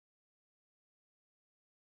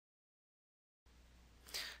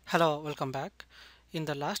Hello, welcome back. In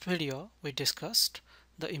the last video, we discussed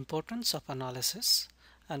the importance of analysis,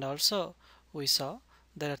 and also we saw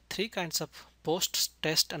there are three kinds of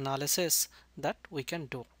post-test analysis that we can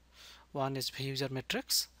do. One is behavior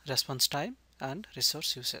metrics, response time, and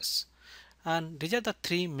resource uses. And these are the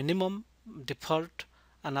three minimum default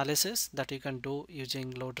analysis that you can do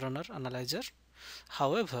using Loadrunner analyzer.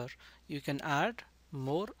 However, you can add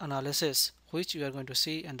more analysis which we are going to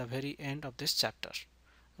see in the very end of this chapter.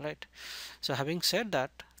 Right. So having said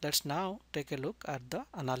that, let's now take a look at the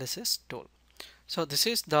analysis tool. So this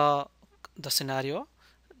is the scenario.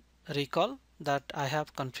 Recall that I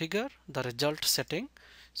have configured the result setting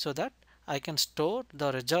so that I can store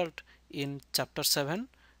the result in chapter 7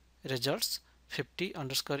 results 50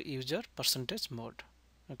 underscore user percentage mode.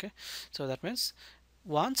 Okay, so that means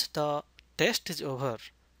once the test is over,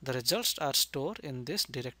 the results are stored in this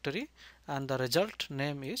directory and the result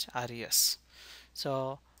name is res.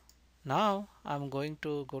 So now I'm going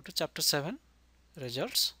to go to chapter 7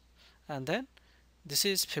 results, and then this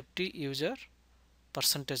is 50 user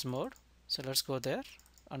percentage mode. So let's go there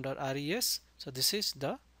under res. So this is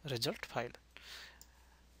the result file.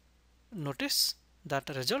 Notice that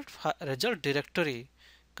result directory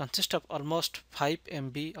consists of almost 5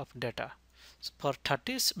 MB of data. So for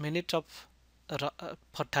 30 minutes of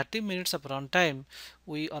runtime,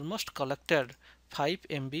 we almost collected 5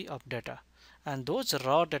 MB of data, and those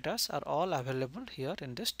raw data are all available here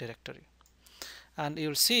in this directory. And you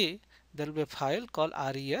will see there will be a file called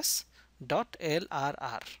res.lrr.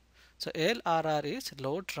 So LRR is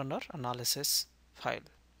Loadrunner analysis file.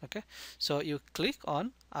 Okay, so you click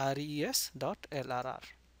on res.lrr.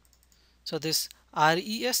 So this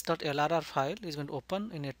res.lrr file is going to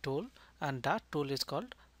open in a tool, and that tool is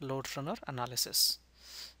called Loadrunner analysis.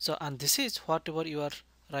 So, and this is whatever you are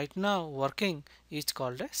right now working is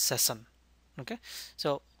called a session. Okay,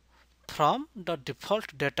 so from the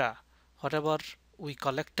default data, whatever we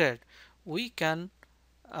collected, we can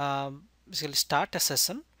basically start a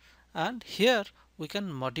session, and here we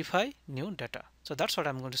can modify new data. So that's what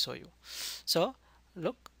I'm going to show you. So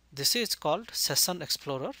look, this is called session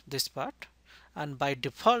explorer, this part, and by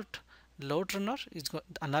default Loadrunner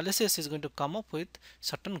analysis is going to come up with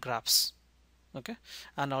certain graphs. Okay,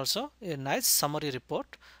 and also a nice summary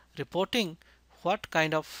report reporting what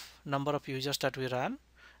kind of number of users that we ran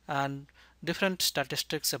and different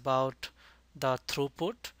statistics about the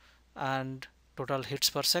throughput and total hits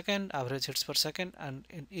per second, average hits per second, and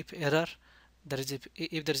if error there is,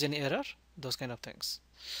 if there is any error, those kind of things.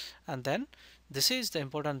 And then this is the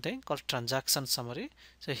important thing called transaction summary.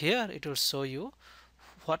 So here it will show you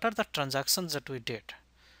what are the transactions that we did.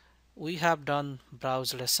 We have done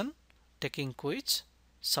browse lesson, taking quiz,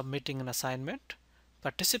 submitting an assignment,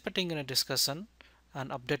 participating in a discussion, and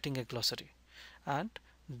updating a glossary. And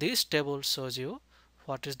this table shows you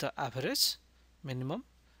what is the average, minimum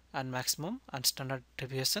and maximum and standard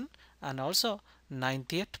deviation, and also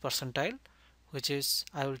 90th percentile, which is,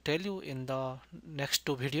 I will tell you in the next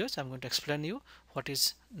two videos. I'm going to explain you what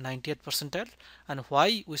is 90th percentile and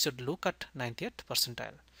why we should look at 90th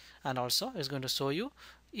percentile, and also it's going to show you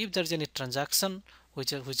if there is any transaction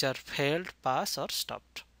which are failed, pass or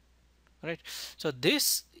stopped. Right, so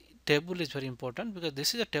this table is very important because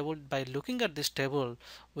this is a table. By looking at this table,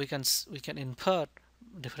 we can infer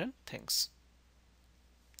different things.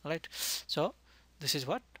 Right, so this is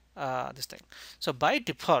what this thing. So by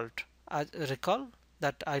default, I recall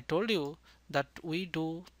that I told you that we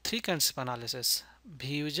do three kinds of analysis: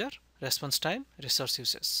 behavior, response time, resource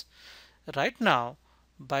uses. Right now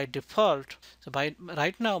by default,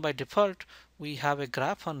 we have a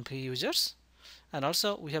graph on users, and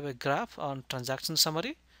also we have a graph on transaction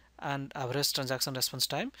summary and average transaction response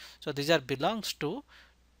time. So these are belongs to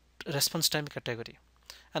response time category,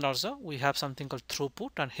 and also we have something called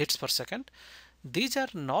throughput and hits per second. These are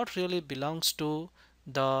not really belongs to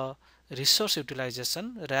the resource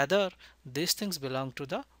utilization, rather these things belong to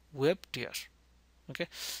the web tier. Okay,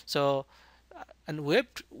 so and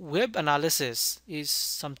web analysis is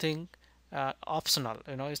something optional.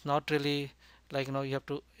 It's not really like you have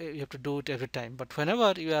to do it every time, but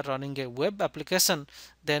whenever you are running a web application,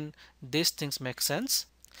 then these things make sense.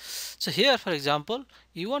 So here, for example,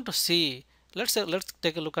 you want to see, let's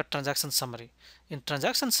take a look at transaction summary. In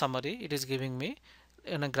transaction summary, it is giving me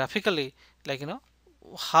graphically, like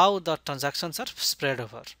how the transactions are spread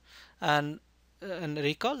over. And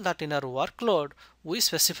recall that in our workload we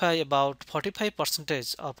specify about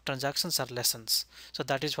 45% of transactions are lessons. So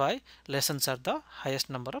that is why lessons are the highest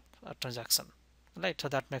number of transaction. Right, so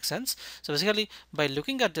that makes sense. So basically by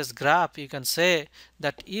looking at this graph, you can say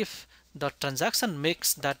that if the transaction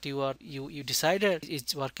mix that you decided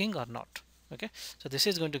is working or not. Okay, so this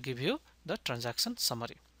is going to give you the transaction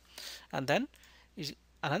summary, and then is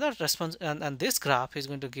another response, and this graph is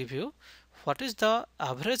going to give you what is the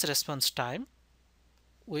average response time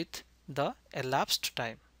with the elapsed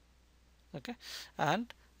time. Okay,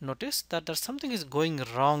 and notice that there's something is going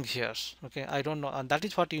wrong here. Okay, I don't know, and that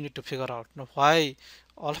is what you need to figure out. Now, why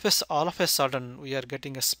all of a sudden we are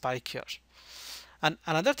getting a spike here. And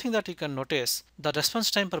another thing that you can notice, the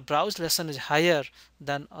response time per browse lesson is higher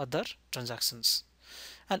than other transactions,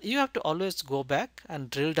 and you have to always go back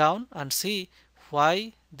and drill down and see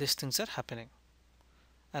why these things are happening.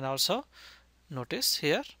 And also notice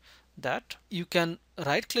here that you can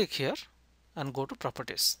right click here and go to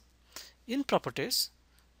properties. In properties,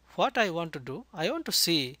 what I want to do, I want to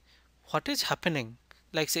see what is happening.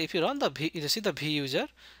 Like say if you run the you see the V user,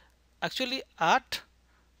 actually at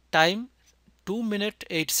time 2 minute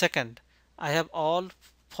 8 second, I have all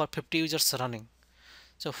for 50 users running.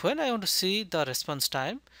 So when I want to see the response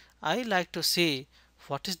time, I like to see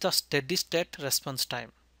what is the steady state response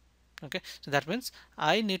time. Okay, so that means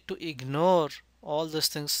I need to ignore all those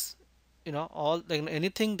things, all like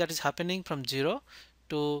anything that is happening from 0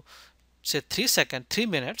 to say 3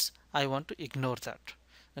 minutes, I want to ignore that.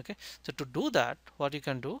 Okay, so to do that, what you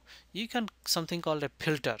can do, you can something called a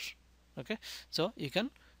filter. Okay, so you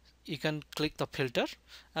can click the filter,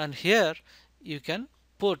 and here you can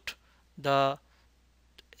put the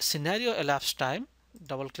scenario elapsed time,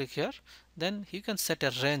 double click here, then you can set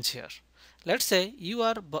a range here. Let's say you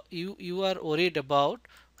are worried about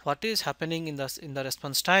what is happening in the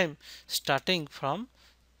response time starting from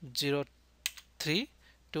 03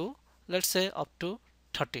 to let's say up to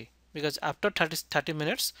 30, because after 30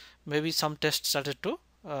 minutes maybe some tests started to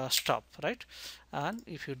stop, right? And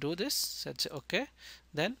if you do this, let's say okay,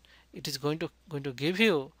 then it is going to give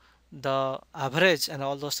you the average and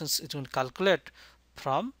all those things. It will calculate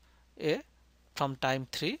from from time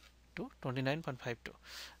 3 to 29.52.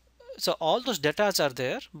 So all those data are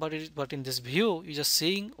there, but in this view you're just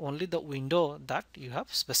seeing only the window that you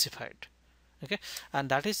have specified. Okay, and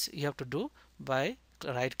that is you have to do by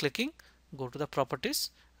right clicking, go to the properties,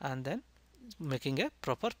 and then making a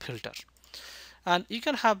proper filter. And you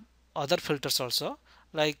can have other filters also,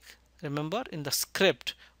 like remember in the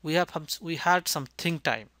script we had some think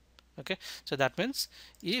time. Okay, so that means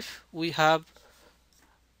if we have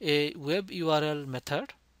a web URL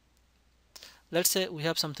method, let's say we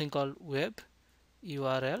have something called web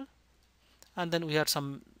URL, and then we have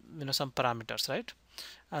some some parameters, right?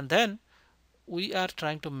 And then we are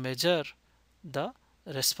trying to measure the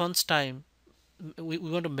response time. We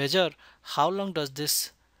want to measure how long does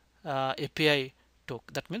this API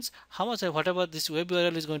took. That means how much whatever this web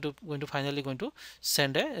URL is going to finally going to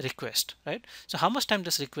send a request, right? So how much time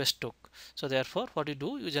this request took. So therefore what you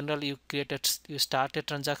do, you generally you start a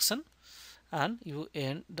transaction and you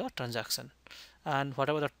end the transaction, and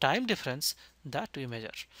whatever the time difference that we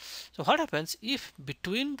measure. So what happens if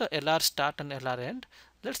between the LR start and LR end,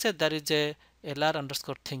 let's say there is a LR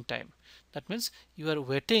underscore think time, that means you are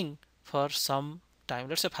waiting for some time,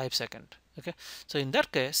 let's say 5 seconds. Okay, so in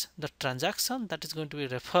that case the transaction that is going to be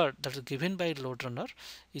referred, that is given by Loadrunner,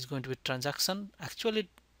 is going to be transaction actually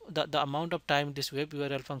the amount of time this web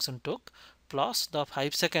URL function took plus the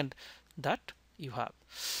 5 second that you have.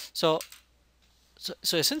 So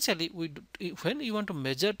essentially when you want to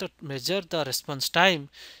measure the response time,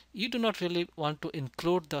 you do not really want to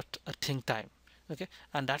include that think time. Okay,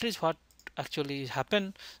 and that is what actually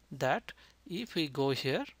happen, that if we go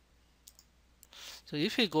here, so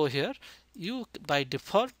if we go here, you by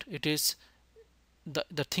default it is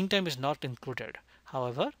the think time is not included.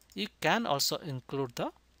 However, you can also include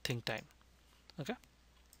the think time. Okay,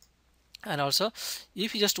 and also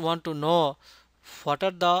if you just want to know what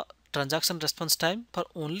are the transaction response time for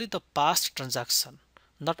only the past transaction,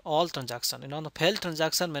 not all transaction, the failed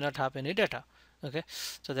transaction may not have any data. Okay,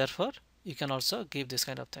 so therefore you can also give this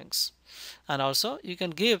kind of things. And also you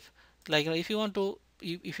can give, like if you want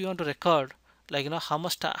to record, like how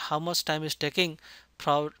much time is taking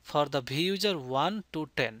for the V user 1 to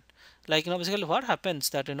 10. Like basically what happens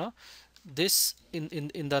that this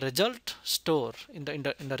in the result store, in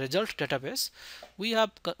the result database, we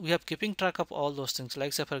have keeping track of all those things.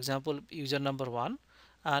 Like say for example user number 1,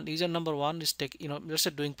 and user number 1 is let's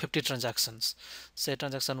say doing 50 transactions, say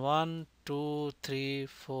transaction 1 2 3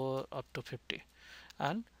 4 up to 50,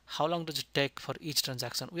 and how long does it take for each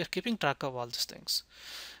transaction. We are keeping track of all these things.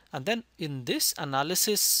 And then in this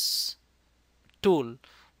analysis tool,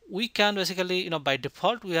 we can basically by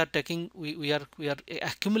default we are taking we are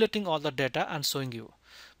accumulating all the data and showing you.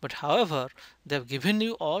 but however they have given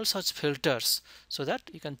you all such filters so that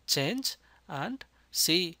you can change and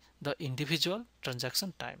see the individual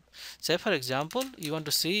transaction time. Say for example you want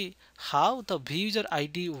to see how the view user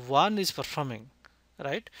ID 1 is performing,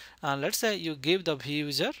 right? And let's say you give the view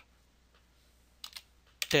user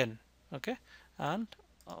 10, okay, and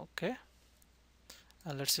okay,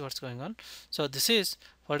 and let's see what's going on. So this is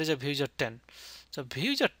what is a view user 10. So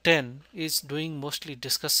view user 10 is doing mostly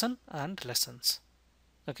discussion and lessons,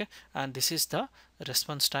 okay, and this is the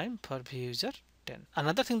response time for view user 10.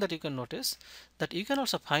 Another thing that you can notice, that you can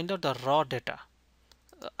also find out the raw data.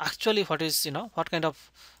 Actually what is, what kind of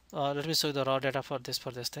let me show you the raw data for this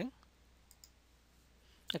thing.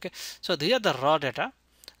 Okay, so these are the raw data,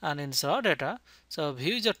 and in this raw data, so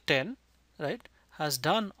view user 10, right, has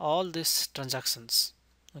done all these transactions,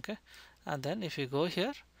 okay, and then if you go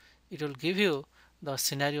here, it will give you the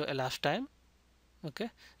scenario elapsed time, okay,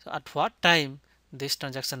 so at what time this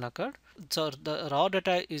transaction occurred. So the raw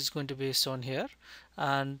data is going to be shown here,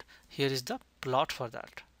 and here is the plot for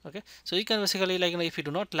that. Okay, so you can basically, like, if you do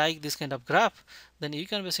not like this kind of graph, then you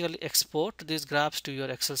can basically export these graphs to your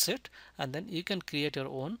Excel sheet, and then you can create your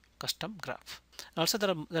own custom graph. Also there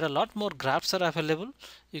are a lot more graphs are available.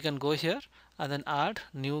 You can go here and then add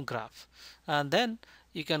new graph, and then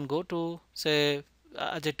you can go to, say,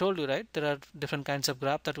 as I told you, right, there are different kinds of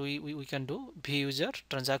graph that we can do: view user,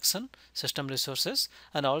 transaction, system resources,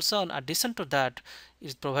 and also in addition to that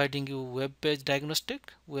is providing you web page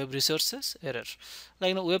diagnostic, web resources, error.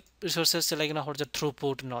 Like, web resources, like, what's the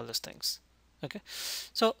throughput and all those things. Okay,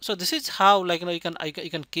 so this is how, like, you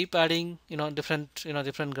can keep adding,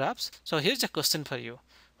 different graphs. So here's a question for you: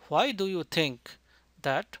 why do you think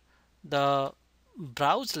that the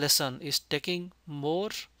browse lesson is taking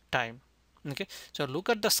more time? Okay, so look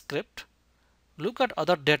at the script, look at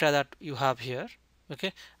other data that you have here,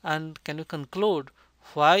 okay, and can you conclude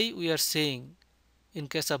why we are seeing, in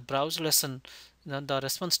case of browse lesson, the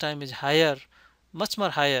response time is higher, much more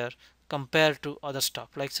higher compared to other stuff.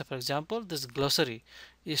 Like, say for example, this glossary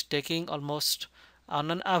is taking almost, on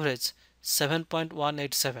an average,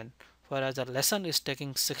 7.187, whereas the lesson is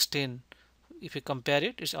taking 16. If you compare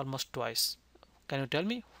it, it's almost twice. Can you tell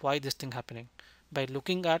me why this thing happening? By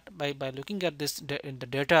looking at, by looking at this in the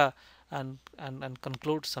data, and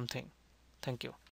conclude something. Thank you.